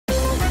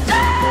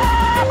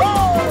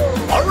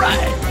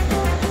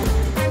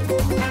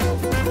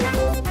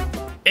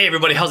Hey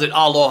everybody, how's it?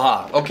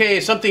 Aloha. Okay,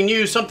 something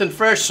new, something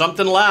fresh,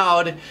 something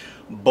loud.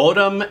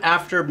 BODOM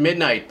After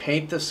Midnight,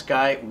 Paint the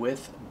Sky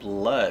with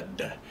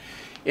Blood.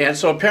 And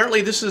so apparently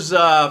this is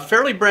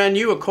fairly brand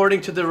new according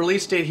to the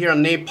release date here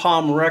on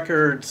Napalm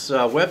Records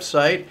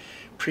website.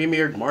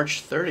 Premiered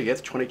March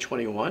 30th,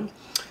 2021.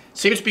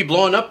 Seems to be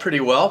blowing up pretty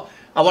well.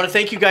 I want to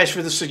thank you guys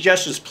for the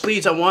suggestions.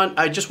 Please,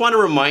 I just want to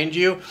remind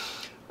you,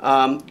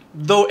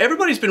 though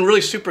everybody's been really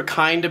super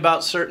kind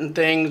about certain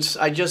things,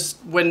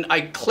 when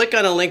I click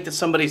on a link that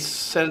somebody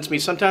sends me,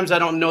 sometimes I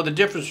don't know the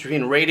difference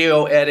between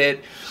radio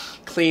edit,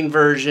 clean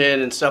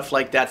version, and stuff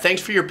like that.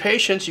 Thanks for your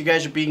patience. You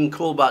guys are being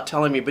cool about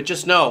telling me, but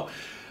just know,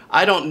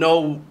 I don't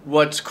know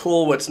what's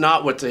cool, what's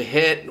not, what's a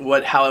hit,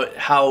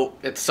 how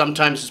it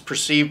sometimes is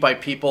perceived by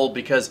people,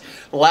 because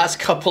the last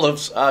couple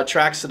of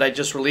tracks that I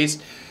just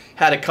released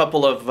had a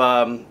couple of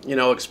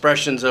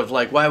expressions of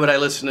like, why would I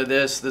listen to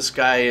this? This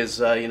guy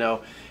is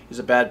he's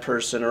a bad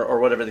person, or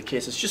whatever the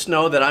case is. Just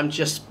know that I'm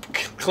just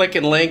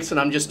clicking links and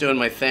I'm just doing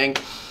my thing,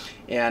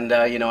 and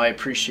I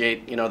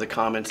appreciate the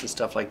comments and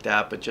stuff like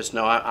that. But just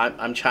know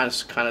I'm trying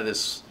to kind of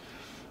this.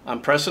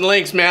 I'm pressing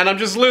links, man. I'm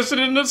just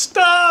listening to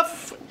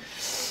stuff.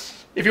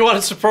 If you want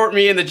to support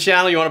me in the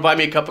channel, you want to buy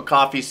me a cup of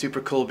coffee, super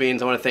cool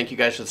beans. I want to thank you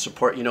guys for the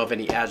support. If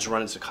any ads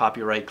run, it's a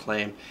copyright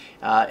claim.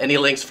 Any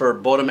links for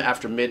BODOM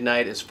After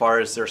Midnight as far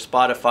as their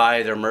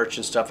Spotify, their merch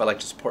and stuff, I like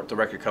to support the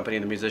record company,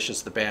 the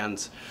musicians, the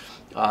bands,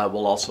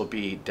 will also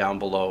be down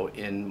below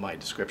in my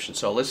description.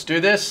 So let's do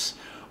this.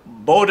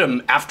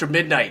 BODOM After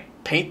Midnight,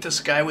 Paint the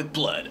Sky with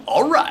Blood.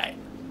 All right.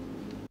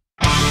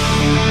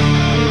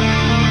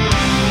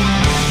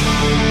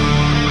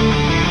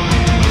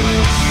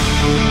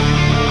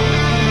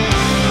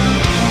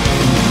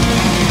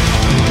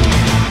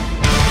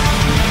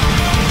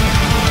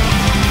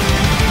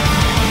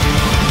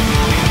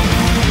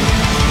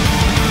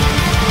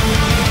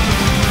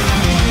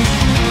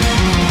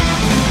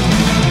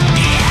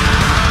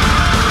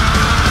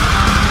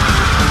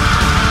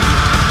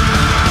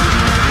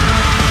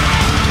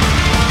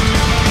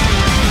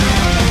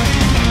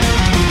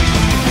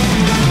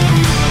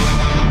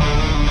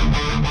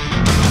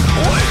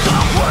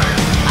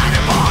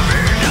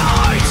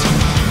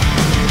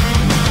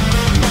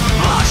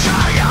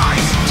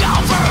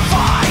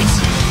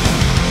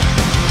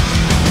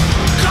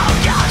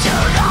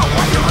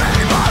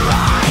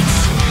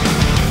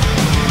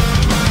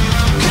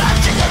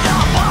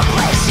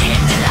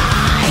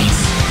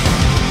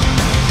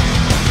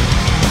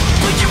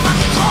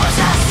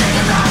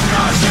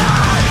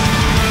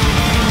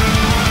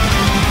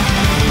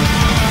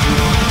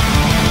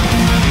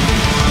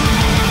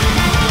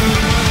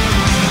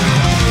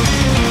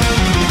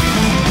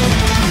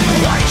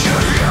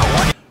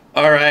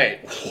 All right,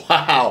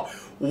 wow,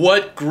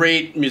 what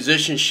great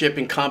musicianship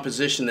and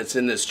composition that's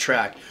in this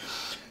track.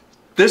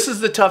 This is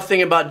the tough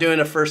thing about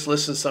doing a first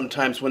listen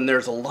sometimes, when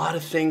there's a lot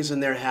of things in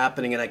there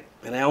happening, and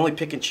I only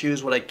pick and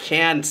choose what I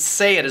can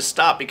say at a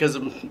stop, because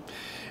of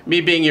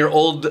me being your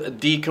old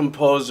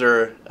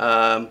decomposer.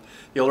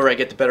 The older I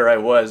get, the better I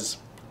was.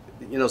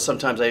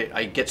 Sometimes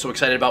I get so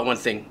excited about one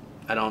thing,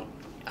 I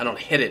don't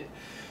hit it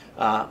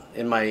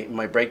in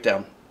my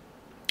breakdown.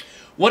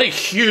 What a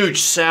huge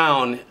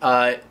sound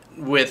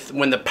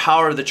when the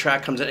power of the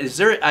track comes in.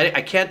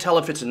 I can't tell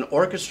if it's an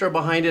orchestra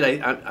behind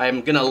it.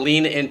 I'm gonna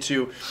lean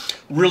into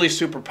really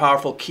super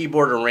powerful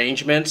keyboard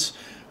arrangements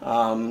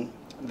that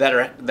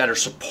are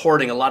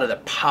supporting a lot of the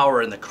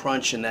power and the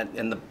crunch and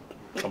the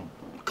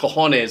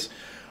cojones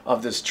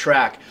of this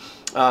track.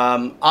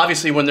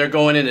 Obviously when they're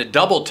going into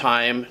double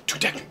time,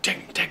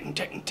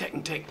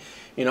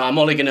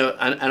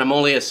 I'm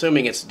only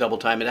assuming it's double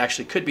time. It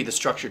actually could be the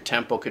structured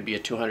tempo, could be a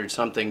 200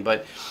 something,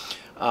 but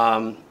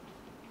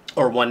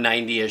or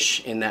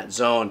 190-ish in that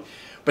zone.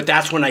 But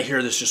that's when I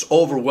hear this just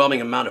overwhelming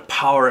amount of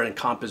power and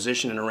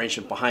composition and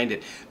arrangement behind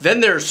it.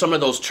 Then there's some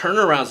of those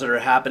turnarounds that are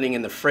happening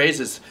in the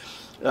phrases.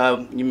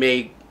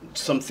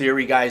 Some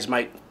theory guys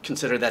might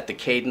consider that the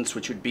cadence,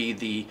 which would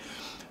be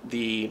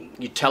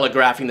you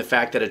telegraphing the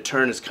fact that a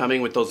turn is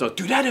coming with those notes.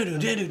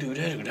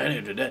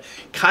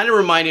 Kind of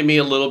reminded me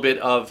a little bit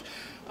of,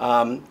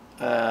 and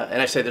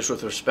I say this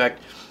with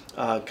respect,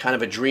 kind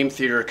of a Dream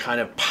Theater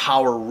kind of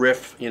power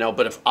riff,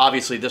 but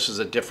obviously this is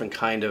a different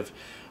kind of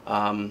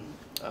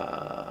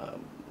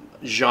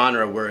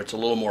genre, where it's a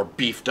little more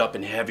beefed up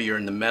and heavier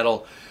in the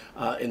metal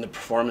in the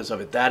performance of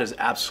it. That is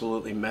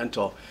absolutely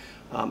mental.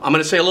 I'm going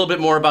to say a little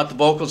bit more about the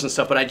vocals and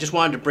stuff, but I just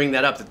wanted to bring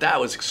that up, that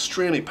was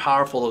extremely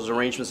powerful, those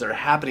arrangements that are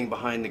happening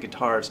behind the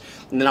guitars.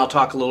 And then I'll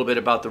talk a little bit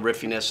about the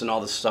riffiness and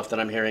all the stuff that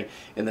I'm hearing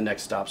in the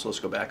next stop. So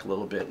let's go back a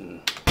little bit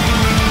and...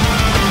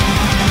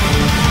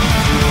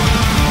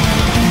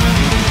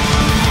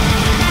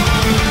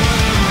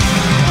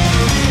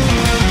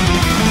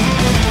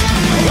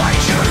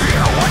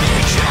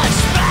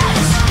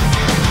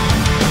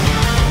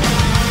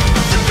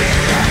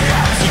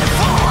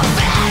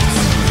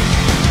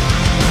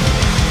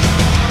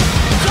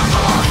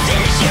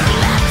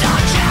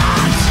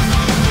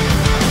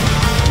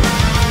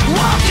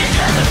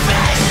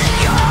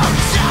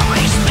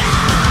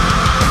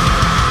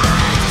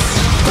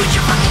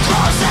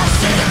 Close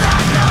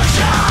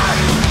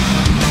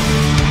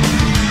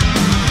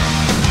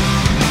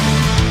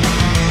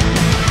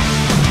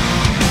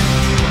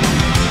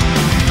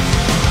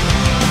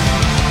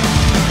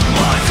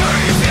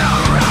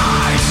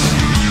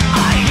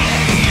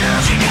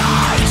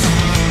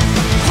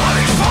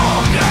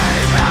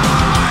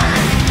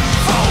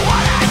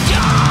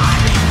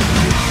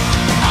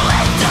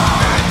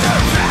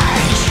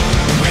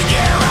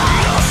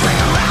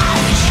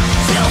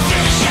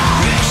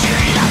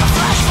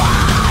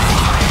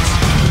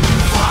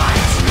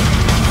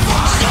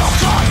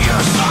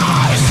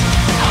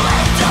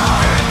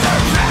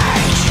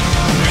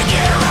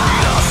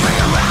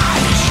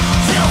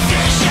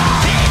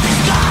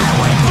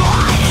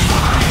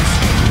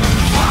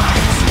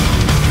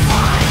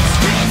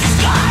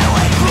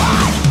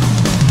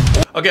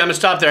Okay, I'm gonna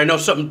stop there. I know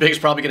something big's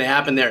probably gonna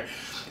happen there.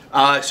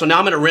 So now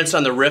I'm gonna rinse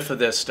on the riff of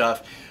this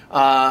stuff.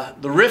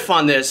 The riff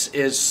on this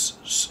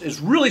is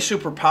really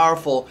super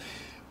powerful,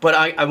 but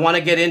I want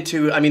to get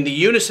into, I mean, the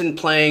unison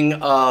playing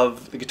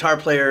of the guitar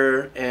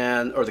player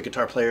or the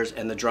guitar players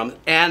and the drum.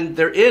 And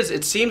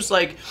it seems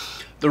like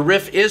the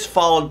riff is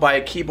followed by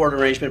a keyboard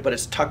arrangement, but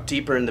it's tucked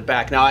deeper in the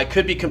back. Now, I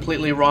could be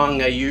completely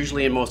wrong. I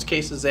usually, in most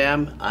cases,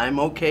 am. I'm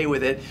okay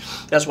with it.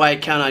 That's why I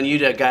count on you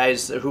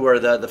guys who are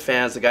the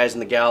fans, the guys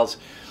and the gals,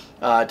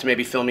 to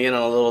maybe fill me in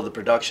on a little of the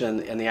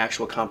production and the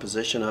actual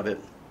composition of it.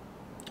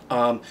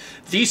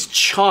 These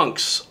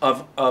chunks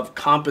of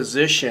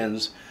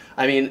compositions,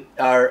 I mean,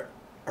 are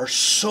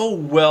so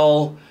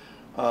well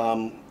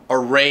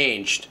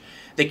arranged.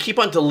 They keep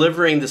on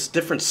delivering this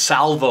different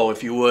salvo,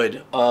 if you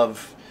would,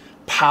 of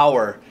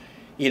power.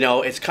 You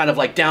know, it's kind of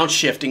like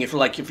downshifting. If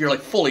you're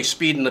like fully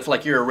speeding, if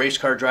like you're a race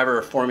car driver or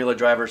a Formula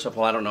driver or something.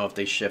 Well, I don't know if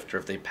they shift or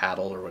if they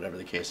paddle or whatever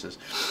the case is,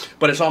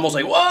 but it's almost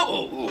like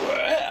whoa,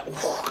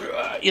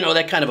 you know,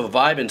 that kind of a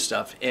vibe and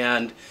stuff.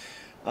 And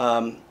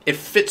it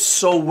fits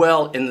so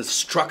well in the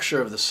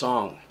structure of the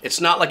song.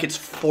 It's not like it's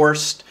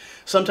forced.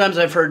 Sometimes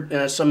I've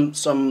heard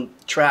some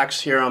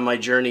tracks here on my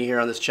journey here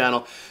on this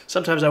channel.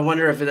 Sometimes I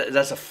wonder if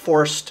that's a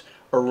forced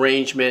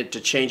arrangement to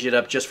change it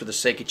up just for the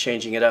sake of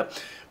changing it up.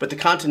 But the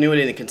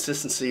continuity and the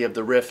consistency of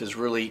the riff is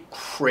really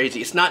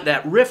crazy. It's not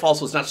that riff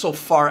also is not so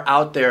far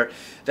out there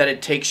that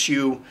it takes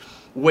you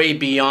way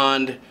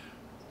beyond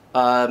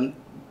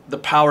the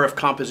power of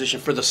composition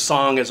for the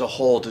song as a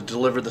whole to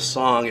deliver the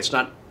song. It's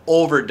not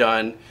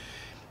overdone.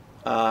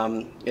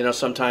 You know,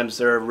 sometimes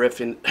they're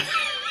riffing.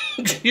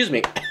 Excuse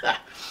me. I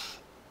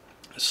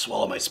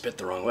swallow my spit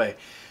the wrong way.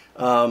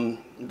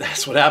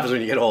 That's what happens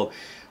when you get old.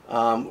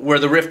 Where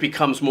the riff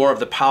becomes more of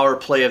the power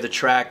play of the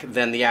track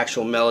than the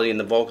actual melody and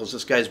the vocals.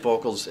 This guy's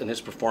vocals and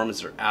his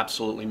performance are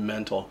absolutely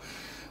mental.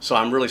 So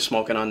I'm really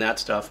smoking on that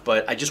stuff.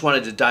 But I just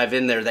wanted to dive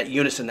in there, that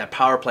unison, that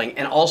power playing.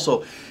 And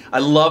also, I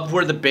love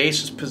where the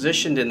bass is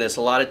positioned in this.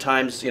 A lot of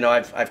times, you know,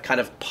 I've kind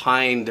of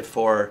pined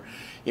for,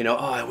 you know,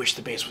 oh, I wish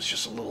the bass was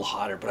just a little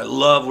hotter. But I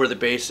love where the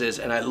bass is,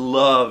 and I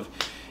love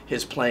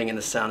his playing, and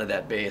the sound of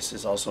that bass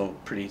is also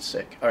pretty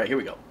sick. All right, here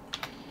we go.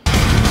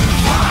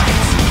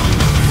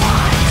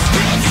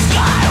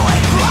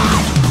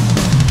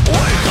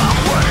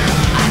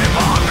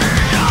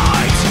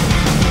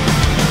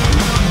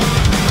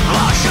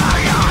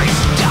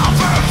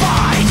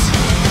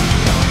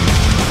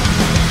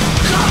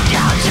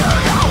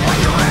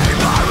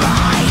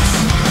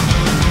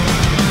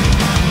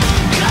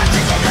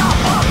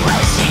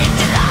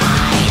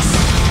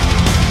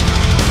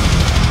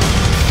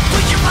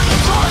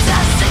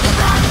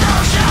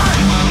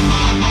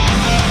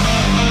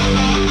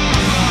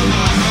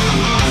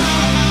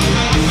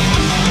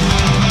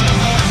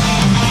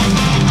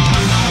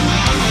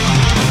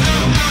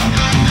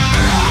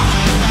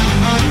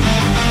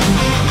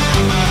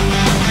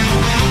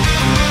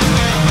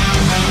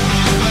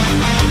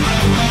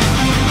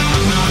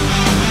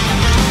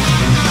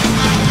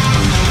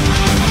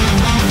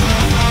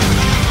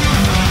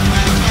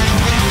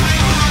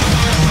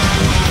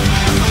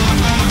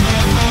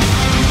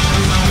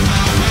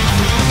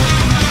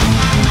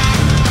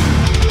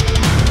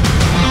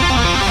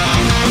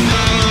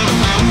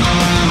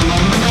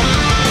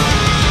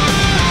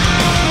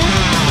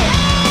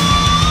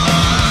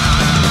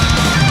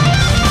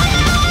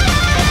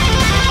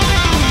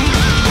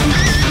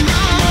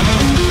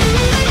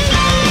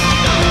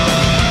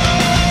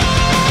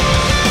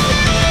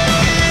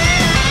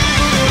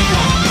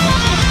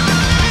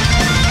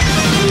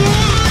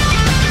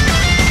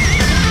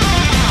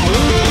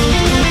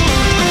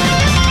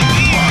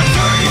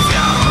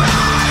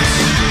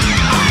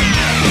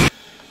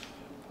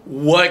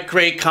 What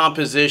great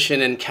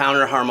composition and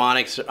counter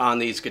harmonics on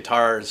these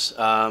guitars.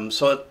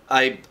 So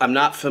I'm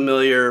not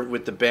familiar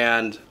with the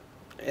band,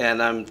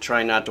 and I'm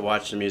trying not to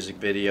watch the music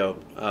video,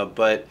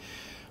 but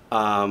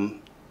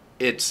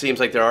it seems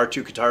like there are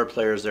two guitar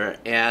players there,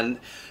 and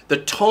the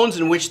tones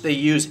in which they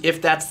use,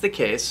 if that's the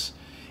case,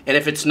 and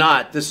if it's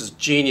not, this is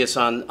genius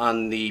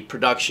on the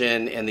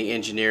production and the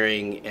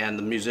engineering and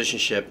the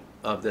musicianship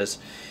of this,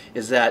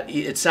 is that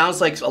it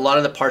sounds like a lot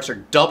of the parts are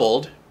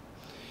doubled.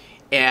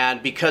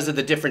 And because of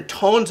the different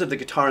tones of the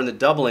guitar and the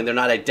doubling, they're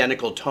not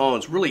identical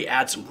tones, really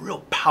add some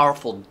real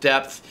powerful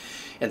depth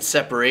and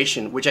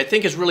separation, which I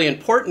think is really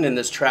important in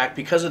this track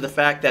because of the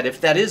fact that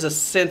if that is a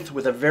synth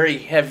with a very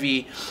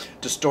heavy,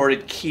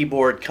 distorted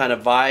keyboard kind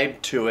of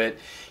vibe to it,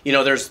 you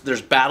know,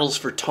 there's battles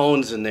for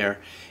tones in there.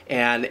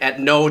 And at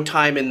no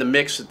time in the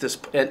mix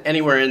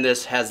anywhere in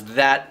this has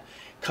that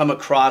come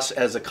across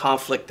as a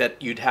conflict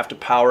that you'd have to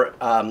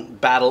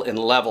battle in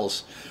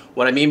levels.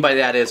 What I mean by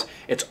that is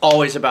it's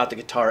always about the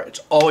guitar. It's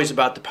always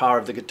about the power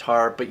of the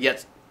guitar, but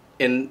yet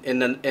in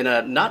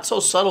a not so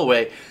subtle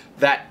way,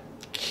 that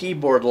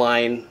keyboard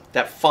line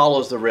that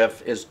follows the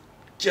riff is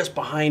just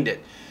behind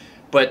it.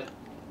 But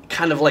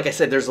kind of like I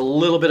said, there's a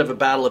little bit of a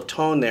battle of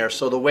tone there.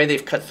 So the way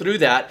they've cut through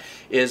that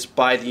is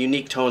by the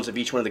unique tones of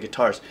each one of the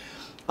guitars.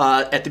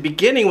 At the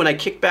beginning, when I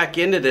kicked back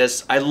into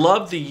this, I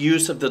love the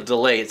use of the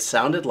delay. It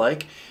sounded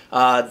like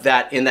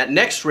that in that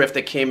next riff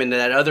that came into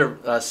that other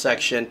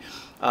section,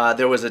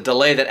 there was a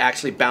delay that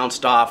actually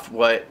bounced off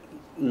what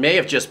may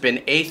have just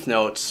been eighth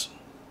notes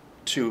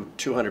to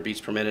 200 beats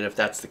per minute, if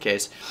that's the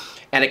case.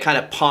 And it kind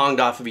of ponged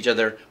off of each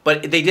other,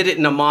 but they did it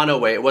in a mono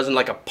way. It wasn't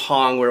like a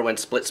pong where it went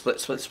split, split,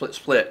 split, split,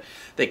 split.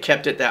 They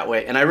kept it that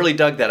way, and I really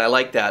dug that. I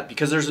like that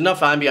because there's enough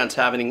ambience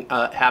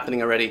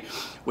happening already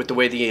with the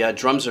way the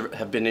drums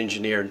have been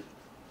engineered.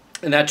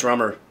 And that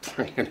drummer,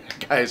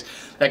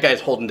 that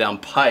guy's holding down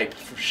pipe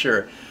for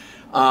sure.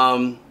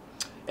 And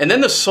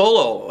then the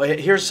solo.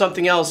 Here's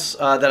something else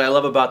that I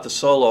love about the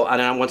solo.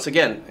 And once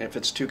again, if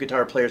it's two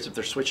guitar players, if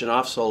they're switching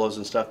off solos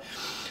and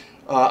stuff,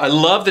 I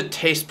love the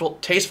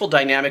tasteful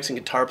dynamics in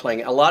guitar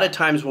playing. A lot of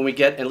times when we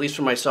get, at least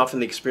for myself in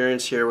the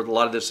experience here with a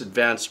lot of this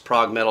advanced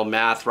prog metal,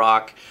 math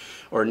rock,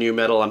 or new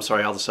metal, I'm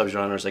sorry, all the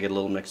subgenres, I get a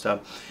little mixed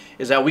up,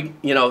 is that we,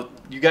 you know,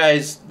 you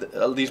guys,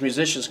 these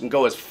musicians can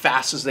go as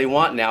fast as they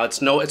want now.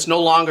 It's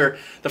no longer,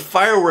 the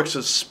fireworks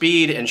of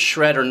speed and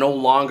shred are no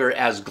longer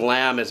as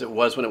glam as it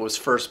was when it was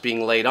first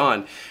being laid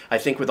on. I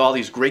think with all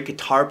these great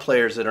guitar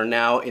players that are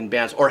now in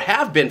bands, or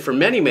have been for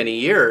many, many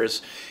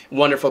years,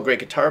 wonderful, great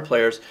guitar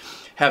players,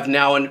 have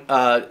now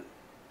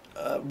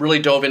really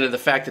dove into the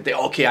fact that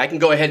okay, I can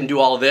go ahead and do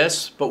all of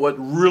this, but what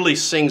really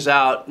sings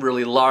out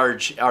really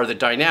large are the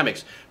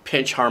dynamics.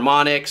 Pinch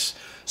harmonics,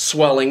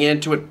 swelling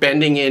into it,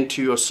 bending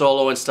into a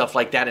solo and stuff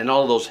like that, and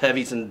all of those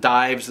heavies and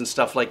dives and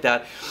stuff like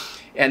that.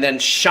 And then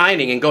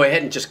shining and go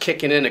ahead and just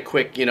kicking in a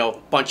quick, you know,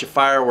 bunch of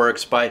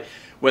fireworks by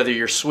whether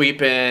you're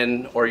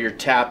sweeping or you're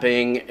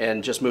tapping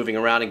and just moving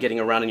around and getting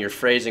around in your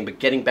phrasing, but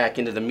getting back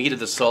into the meat of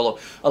the solo.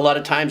 A lot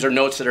of times are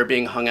notes that are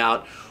being hung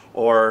out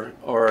or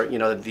you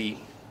know, the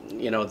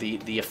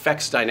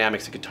effects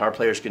dynamics that guitar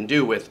players can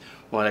do with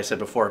what I said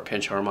before,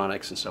 pinch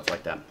harmonics and stuff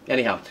like that.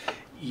 Anyhow,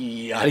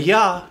 yada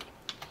yada.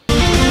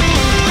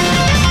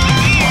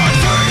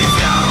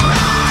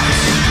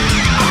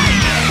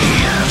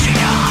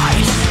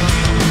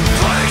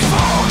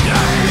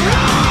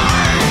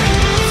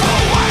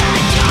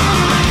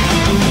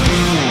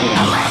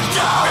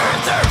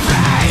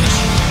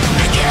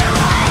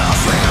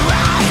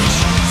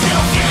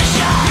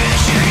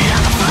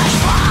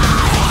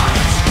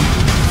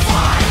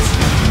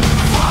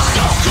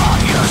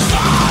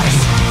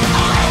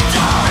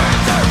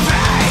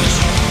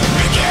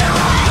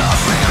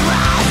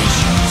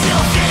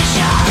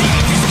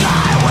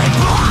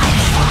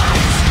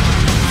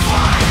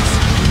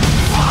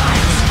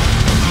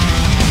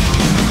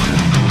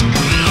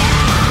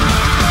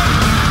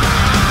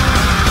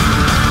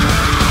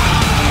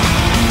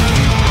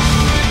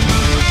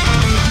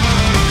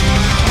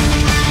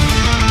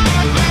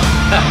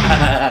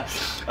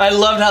 I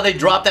loved how they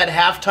dropped that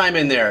halftime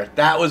in there.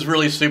 That was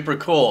really super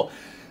cool.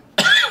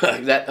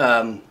 That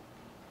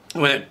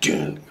when it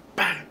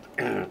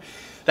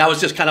that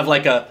was just kind of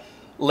like a,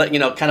 you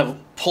know, kind of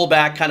pull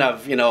back, kind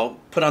of, you know,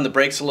 put on the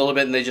brakes a little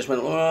bit, and they just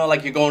went, oh,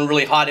 like you're going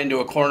really hot into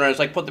a corner. It's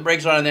like put the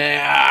brakes on and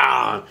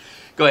then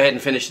go ahead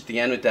and finish at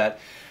the end with that.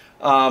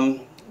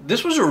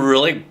 This was a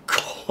really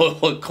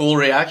cool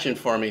reaction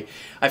for me.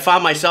 I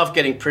found myself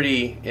getting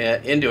pretty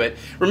into it.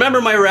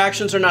 Remember, my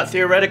reactions are not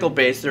theoretical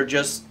based. They're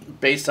just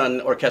based on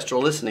orchestral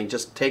listening,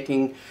 just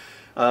taking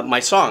my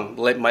song.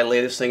 My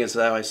latest thing is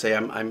that I say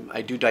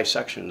I do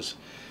dissections.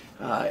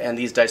 And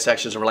these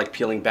dissections are like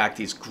peeling back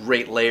these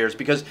great layers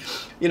because,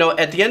 you know,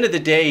 at the end of the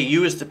day,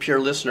 you as the pure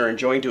listener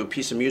enjoying to a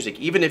piece of music,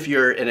 even if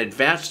you're an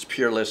advanced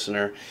pure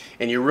listener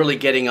and you're really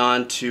getting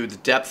on to the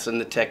depths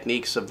and the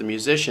techniques of the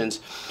musicians,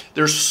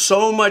 there's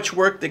so much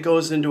work that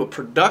goes into a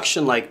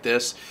production like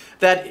this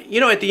that,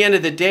 you know, at the end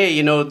of the day,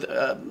 you know,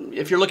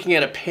 if you're looking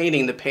at a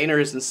painting, the painter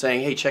isn't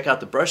saying, hey, check out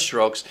the brush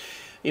strokes.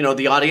 You know,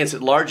 the audience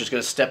at large is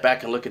going to step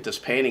back and look at this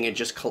painting and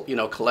just, you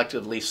know,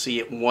 collectively see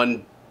it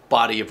one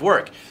body of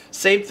work.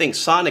 Same thing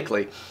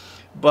sonically,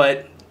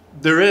 but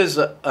there is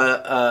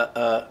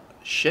a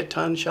shit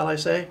ton, shall I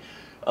say,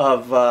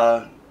 of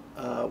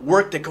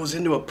work that goes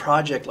into a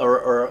project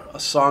or a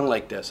song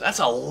like this. That's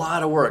a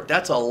lot of work.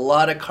 That's a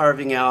lot of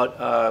carving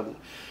out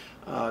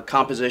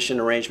composition,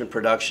 arrangement,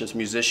 productions,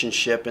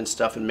 musicianship and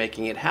stuff, and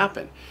making it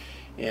happen.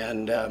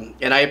 And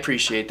I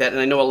appreciate that, and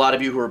I know a lot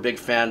of you who are big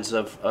fans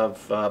of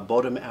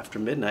BODOM After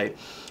Midnight,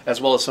 as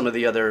well as some of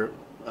the other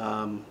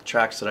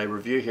tracks that I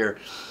review here,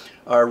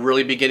 are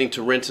really beginning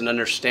to rinse and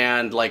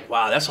understand, like,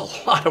 wow, that's a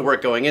lot of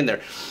work going in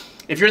there.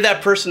 If you're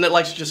that person that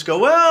likes to just go,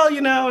 well, you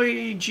know,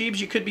 Geebz,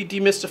 you could be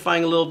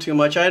demystifying a little too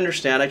much, I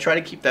understand. I try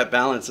to keep that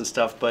balance and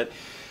stuff, but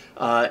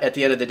at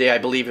the end of the day, I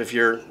believe if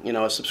you're, you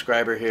know, a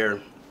subscriber here,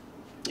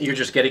 you're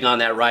just getting on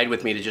that ride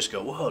with me to just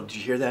go, whoa, did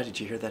you hear that? Did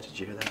you hear that? Did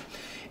you hear that?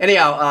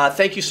 Anyhow,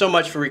 thank you so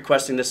much for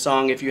requesting this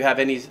song. If you have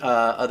any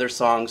other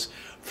songs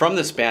from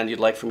this band you'd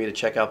like for me to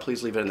check out,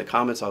 please leave it in the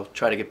comments. I'll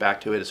try to get back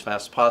to it as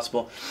fast as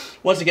possible.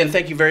 Once again,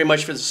 thank you very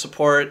much for the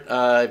support.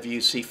 If you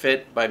see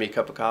fit, buy me a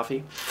cup of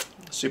coffee.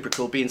 Super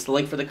cool beans. The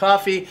link for the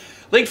coffee,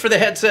 link for the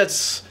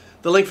headsets,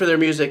 the link for their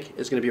music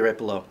is going to be right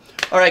below.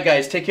 All right,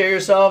 guys, take care of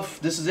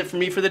yourself. This is it for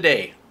me for the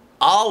day.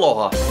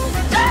 Aloha.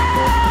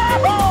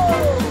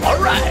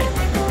 All right.